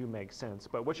things do make sense.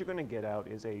 But what you're going to get out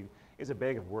is a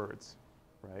bag of words,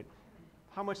 right?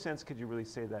 How much sense could you really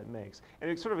say that makes?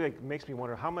 And it sort of like makes me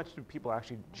wonder, how much do people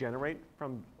actually generate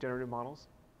from generative models?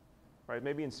 Right?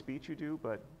 Maybe in speech you do,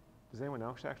 but does anyone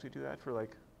else actually do that for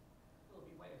like? Well, it'll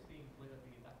be a way of seeing whether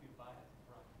the inductive bias is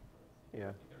right. So Yeah.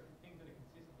 if there are things that are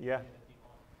consistent Yeah. with the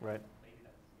on, Right. maybe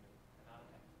that's an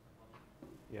artifact of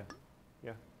logic. Yeah.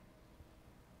 Yeah.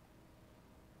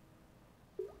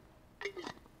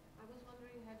 I was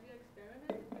wondering, have you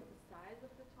experimented with the size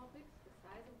of the topics, the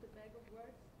size of the bag of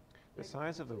words? The Like,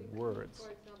 size of to the include, words. For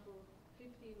example,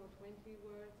 15 or 20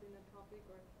 words in a topic,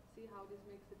 or see how this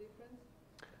makes a difference?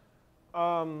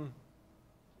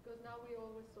 Because now we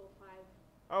always saw 5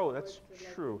 Oh, that's words,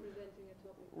 like, true. representing a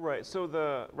topic. Right. So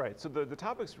the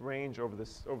topics range over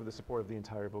the support of the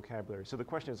entire vocabulary. So the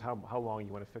question is how long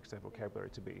you want to fix that vocabulary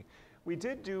to be. We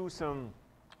did do some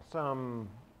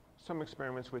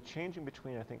experiments with changing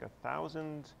between, I think,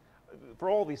 1,000. For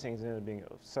all these things, it ended up being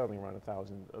settling around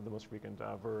 1,000 of the most frequent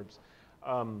verbs.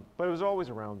 But it was always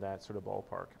around that sort of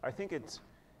ballpark. I think it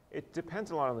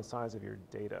depends a lot on the size of your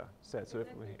data set. So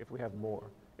if we have more,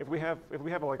 if we have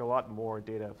like a lot more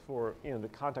data for the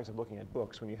context of looking at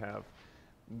books, when you have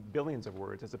billions of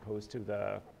words as opposed to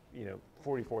the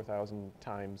 44,000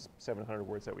 times 700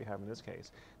 words that we have in this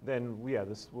case, then yeah,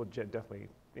 this will definitely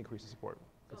increase the support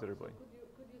considerably. So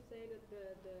could you say that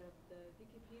the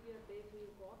Wikipedia data you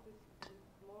got is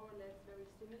more or less very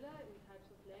similar in types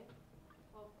of length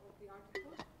of the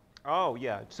article? Oh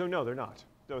yeah. So no, they're not.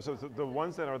 So the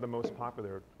ones that are the most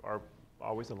popular are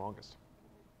always the longest.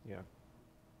 Yeah.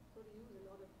 So they use a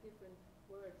lot of different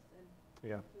words and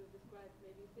Yeah. to describe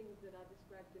maybe things that are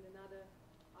described in another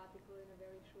article in a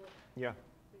very short Yeah.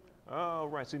 thing. Oh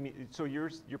right. So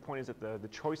your point is that the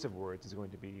choice of words is going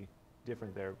to be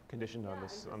different there, conditioned on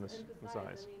this and the the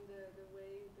size. I mean the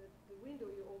way the window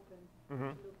you open Mm-hmm. to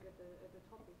look at the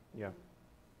topic. Yeah.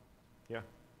 Yeah.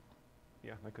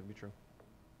 Yeah, that could be true.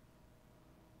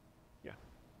 Yeah.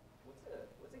 What's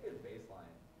a good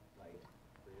baseline like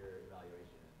for your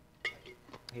evaluation? Like,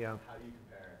 Yeah. how do you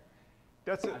compare?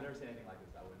 That's I've never seen anything like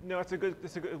this. I wouldn't. No, it's a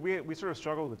good. We sort of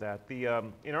struggled with that.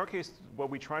 In our case, what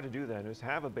we tried to do then is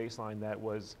have a baseline that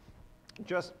was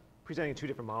just presenting 2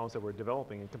 different models that we're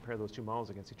developing and compare those 2 models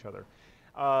against each other.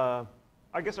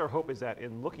 I guess our hope is that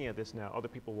in looking at this now, other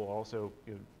people will also.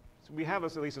 So we have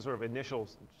at least a sort of initial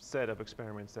set of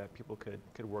experiments that people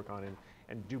could work on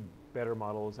and do better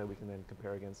models that we can then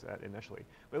compare against that initially.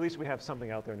 But at least we have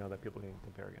something out there now that people can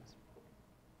compare against.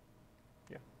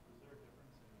 Yeah. Is there a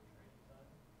difference in training time?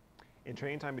 In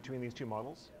training time between these 2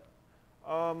 models?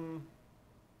 Yeah.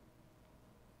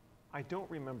 I don't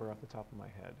remember off the top of my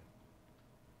head.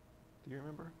 Do you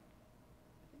remember?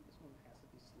 I think this one has to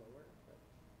be slower, but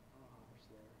I don't know how much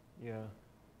slower. Yeah.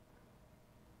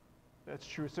 That's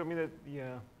true. So I mean,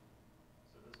 yeah.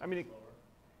 So this I mean, is slower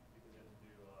because you have to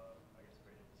do, I guess,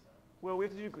 gradient descent. Well, we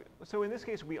have to do. So in this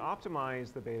case, we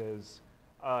optimized the betas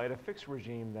at a fixed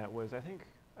regime that was, I think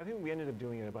we ended up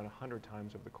doing it about 100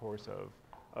 times over the course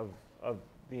of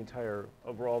the entire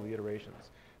overall the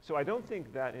iterations. So I don't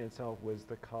think that in itself was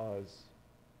the cause.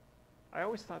 I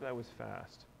always thought that was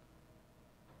fast.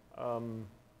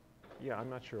 Yeah, I'm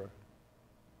not sure.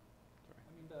 I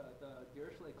mean, the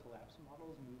Dirichlet collapse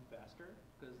models move faster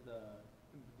because the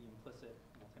implicit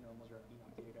multinomials are being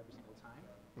updated every single time.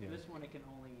 Yeah. This one, it can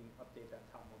only update that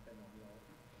top multinomial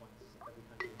once every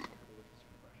time you do a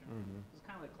compression. Mm-hmm. It's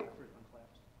kind of like collapsed versus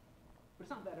uncollapsed. But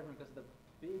it's not that different because the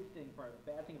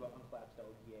bad thing about uncollapsed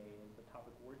LDA is the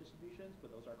topic word distributions,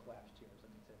 but those are collapsed tiers. That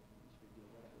makes it easier to deal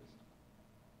with at least.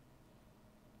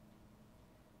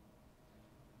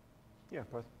 Yeah,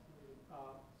 Parth.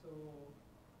 So,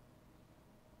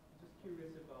 just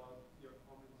curious about your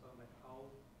comments on like how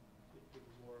it would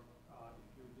work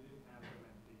if you didn't have the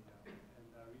metadata. And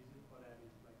the reason for that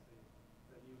is like say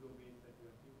the new domains that you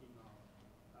are thinking of,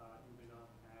 you may not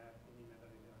have any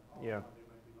metadata at all. Yeah. Or there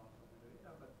might be lots of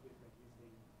metadata, but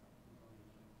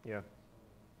Yeah.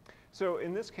 So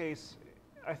in this case,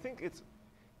 I think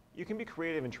you can be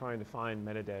creative in trying to find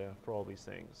metadata for all these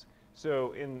things.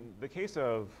 So in the case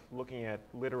of looking at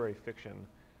literary fiction,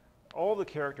 all the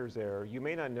characters there, you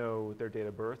may not know their date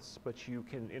of births, but you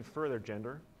can infer their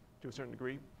gender to a certain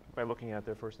degree by looking at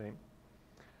their first name.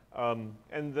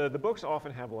 And the books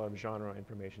often have a lot of genre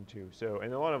information too,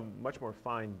 and a lot of much more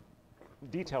fine,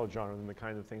 detailed genre than the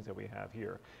kind of things that we have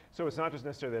here. So it's not just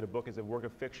necessarily that a book is a work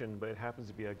of fiction, but it happens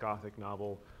to be a Gothic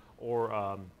novel or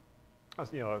a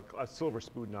silver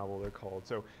spoon novel, they're called.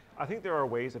 So I think there are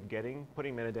ways of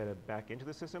putting metadata back into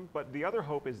the system, but the other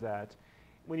hope is that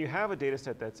when you have a data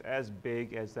set that's as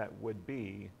big as that would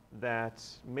be, that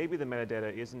maybe the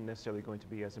metadata isn't necessarily going to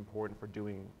be as important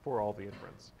for all the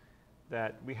inference.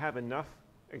 That we have enough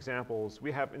examples,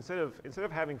 instead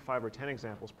of having 5 or 10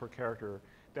 examples per character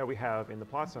that we have in the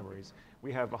plot summaries,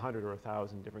 we have 100 or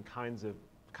 1,000 different kinds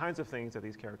of things that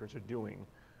these characters are doing,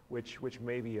 which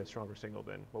may be a stronger signal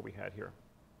than what we had here.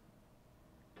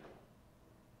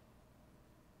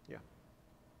 Yeah.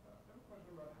 I have a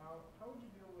question about how would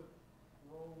you deal with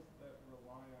roles that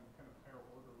rely on kind of higher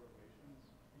order relations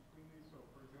between these? So,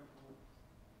 for example,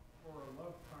 for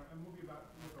a movie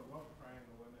with a love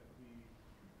triangle in it,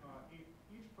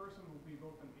 each person will be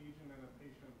both an agent and a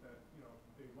patient that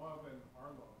they love and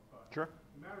are loved. But Sure.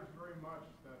 it matters very much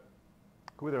that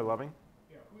Who they're loving?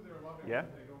 Yeah, who they're loving. Yeah.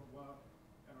 And they don't love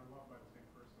and are loved by the same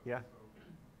person. Yeah. So,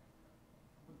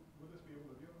 would this be able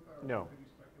to deal with that? Or No. could you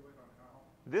speculate on how?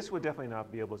 This would definitely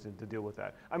not be able to deal with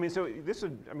that. I mean,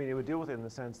 it would deal with it in the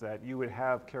sense that you would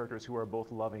have characters who are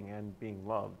both loving and being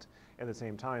loved at the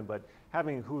same time, but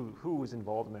having who is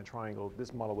involved in that triangle,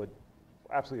 this model would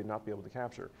absolutely not be able to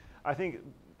capture. I think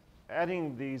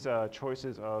adding these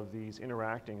choices of these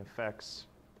interacting effects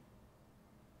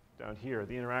down here,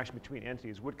 the interaction between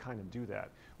entities would kind of do that.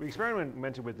 We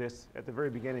experimented with this at the very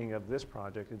beginning of this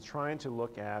project. It's trying to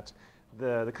look at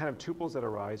the kind of tuples that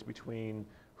arise between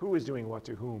who is doing what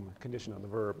to whom, conditioned on the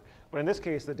verb. But in this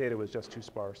case, the data was just too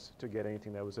sparse to get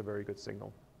anything that was a very good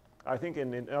signal. I think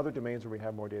in other domains where we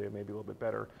have more data, it may be a little bit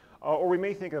better. Or we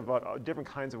may think about different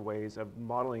kinds of ways of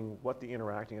modeling what the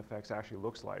interacting effects actually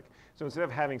looks like. So instead of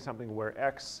having something where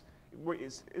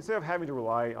instead of having to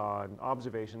rely on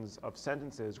observations of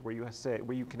sentences where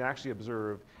you can actually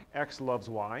observe X loves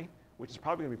Y, which is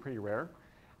probably going to be pretty rare,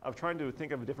 of trying to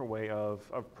think of a different way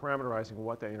of parameterizing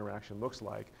what that interaction looks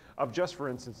like. Of just, for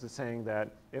instance, saying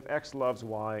that if X loves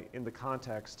Y in the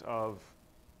context of,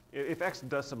 if X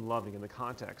does some loving in the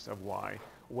context of Y,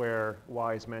 where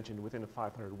Y is mentioned within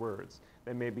 500 words,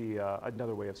 then maybe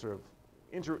another way of sort of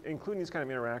including these kind of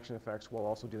interaction effects while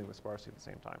also dealing with sparsity at the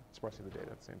same time, sparsity of the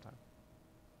data at the same time.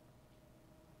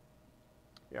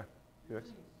 Yeah. You're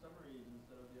using summaries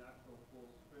instead of the actual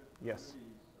full script. Yes. Do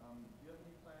you have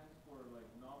any plans for like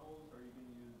novels? Are you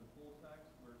going to use the full text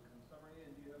versus the summary?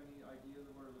 And do you have any ideas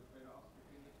of what are the trade-offs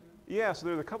between the two? Yeah, so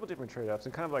there's a couple different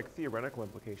trade-offs and kind of like theoretical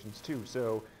implications too.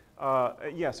 So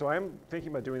yeah, so I'm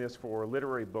thinking about doing this for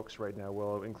literary books right now.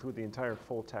 We'll include the entire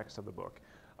full text of the book.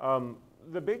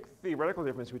 The big theoretical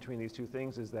difference between these two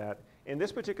things is that in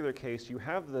this particular case, you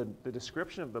have the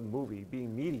description of the movie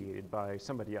being mediated by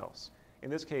somebody else. In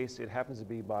this case, it happens to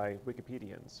be by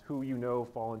Wikipedians, who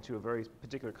fall into a very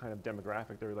particular kind of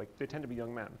demographic. They tend to be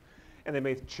young men, and they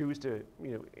may choose to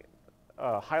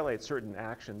highlight certain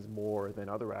actions more than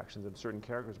other actions and certain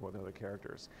characters more than other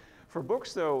characters. For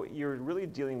books, though, you're really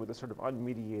dealing with a sort of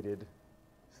unmediated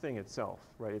thing itself,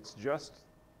 right? It's just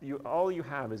all you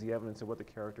have is the evidence of what the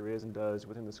character is and does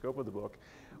within the scope of the book,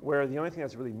 where the only thing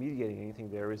that's really mediating anything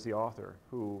there is the author,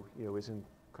 who is in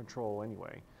control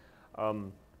anyway.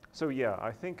 So yeah,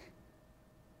 I think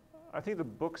the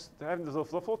books, having the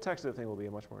full text of the thing will be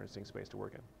a much more interesting space to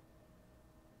work in.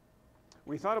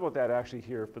 We thought about that actually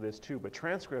here for this too, but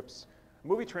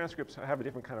movie transcripts have a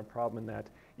different kind of problem in that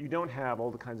you don't have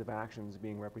all the kinds of actions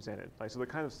being represented. So the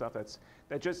kind of stuff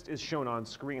that just is shown on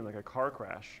screen, like a car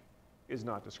crash, is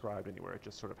not described anywhere. It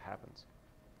just sort of happens.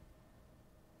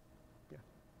 Yeah.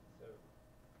 So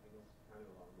I guess kind of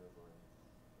along those lines,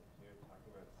 if you're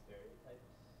talking about stereotypes,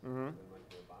 Mm-hmm. in like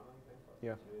the Bamman example,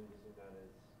 Yeah. do you envision that as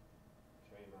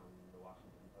trained on the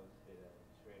Washington Post data,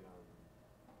 trained on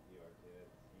New York data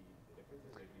to see the differences,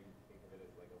 or do you think of it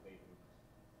as like a latent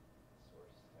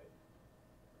source type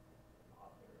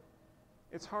author?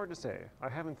 It's hard to say.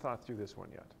 I haven't thought through this one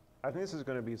yet. I think this is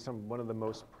going to be one of the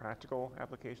most practical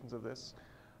applications of this.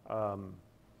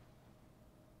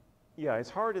 Yeah, it's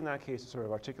hard in that case to sort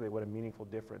of articulate what a meaningful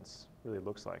difference really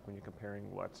looks like when you're comparing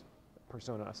what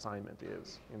persona assignment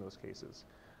is in those cases.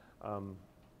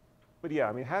 But yeah,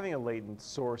 I mean, having a latent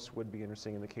source would be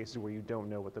interesting in the cases where you don't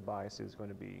know what the bias is going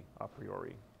to be a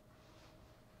priori.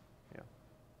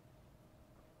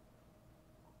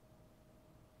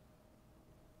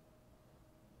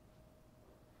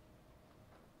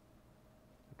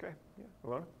 Okay, yeah,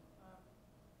 Alona? Have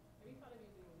you thought of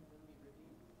using movie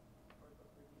reviews or book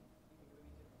reviews? Do you think it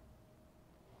would be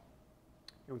different?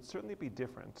 It would certainly be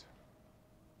different.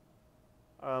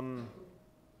 I'm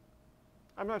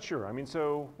not sure. I mean,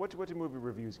 so what do movie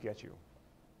reviews get you?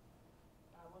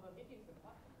 Well, they'll give you some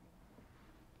plot summary.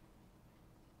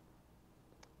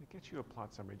 They get you a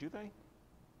plot summary, do they?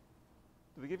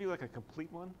 Do they give you like a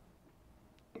complete one?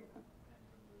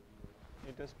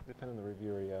 It does depend on the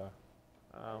reviewer, yeah.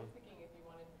 I was thinking if you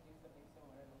wanted to do something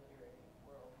similar in the literary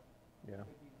world, Yeah. you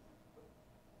could use book.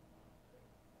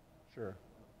 Sure.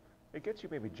 It gets you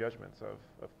maybe judgments of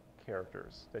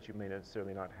characters that you may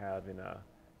necessarily not have in a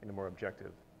more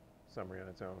objective summary on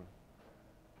its own.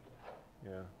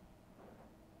 Yeah.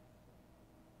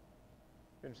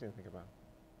 Interesting to think about.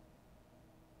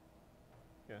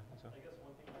 Yeah. So. I guess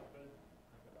one thing you could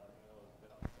think about, even though it's a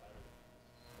bit outside of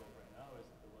scope right now, is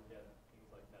to look at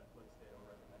things like Netflix data or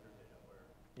recommender data, where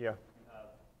Yeah. you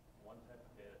have one type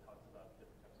of data that talks about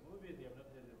different types of movies, and you have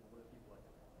another data of what do people like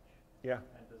to watch. Yeah.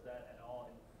 And does that at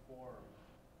all inform,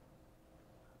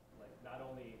 like, not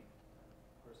only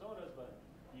personas, but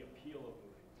the appeal of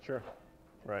movies? Sure.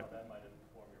 And Right. how that might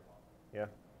inform your model. Yeah.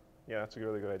 Yeah, that's a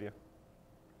really good idea.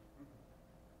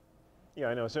 Yeah,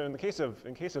 I know. So in case of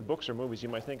books or movies, you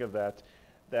might think of that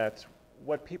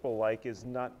what people like is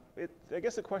not. I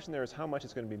guess the question there is how much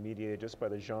it's going to be mediated just by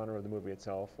the genre of the movie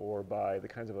itself, or by the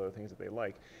kinds of other things that they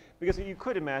like. Because you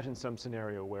could imagine some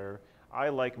scenario where I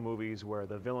like movies where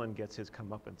the villain gets his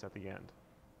comeuppance at the end.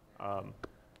 That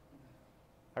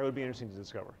would be interesting to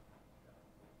discover.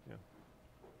 Yeah.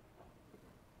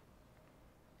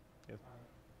 Yes.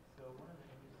 So one of the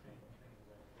interesting things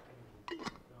that I think is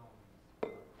films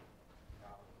or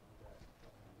novels is that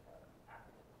you have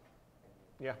actors.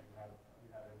 Yeah. You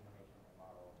have information in the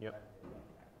model. Yep. That is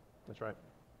actors. That's right.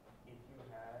 If you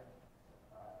had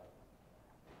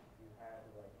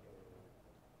like a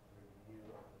review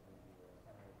of the movie or a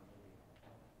summary of the movie,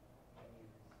 can you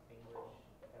distinguish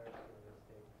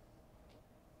characteristics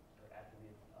or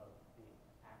attributes of the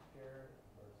actor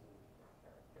versus the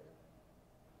character?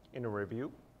 In a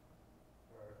review?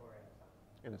 Or in a summary?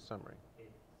 In a summary.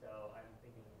 So I'm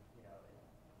thinking, if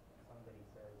somebody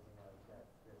says, that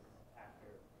this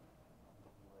actor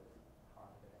was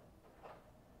confident,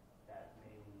 that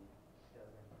maybe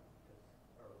doesn't just,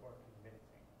 or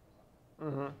convincing or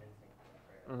something. Convincing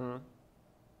portrayal.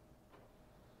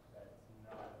 That's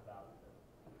not about the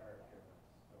character of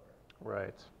the story.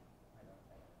 Right. I don't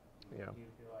think. Yeah. Do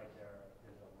you feel like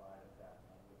there's a lot of that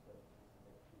language that's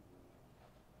specific to the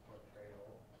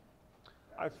portrayal?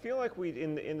 I feel like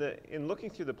in looking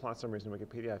through the plot summaries in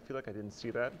Wikipedia, I feel like I didn't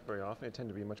see that very often. It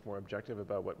tended to be much more objective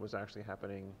about what was actually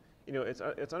happening. It's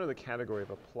under the category of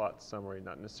a plot summary,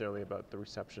 not necessarily about the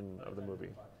reception of the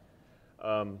movie.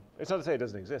 It's not to say it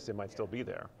doesn't exist. It might still be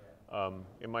there.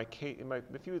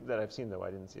 The few that I've seen, though,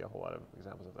 I didn't see a whole lot of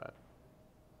examples of that.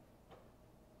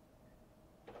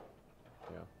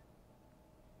 Yeah.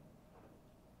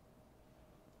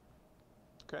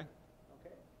 Okay.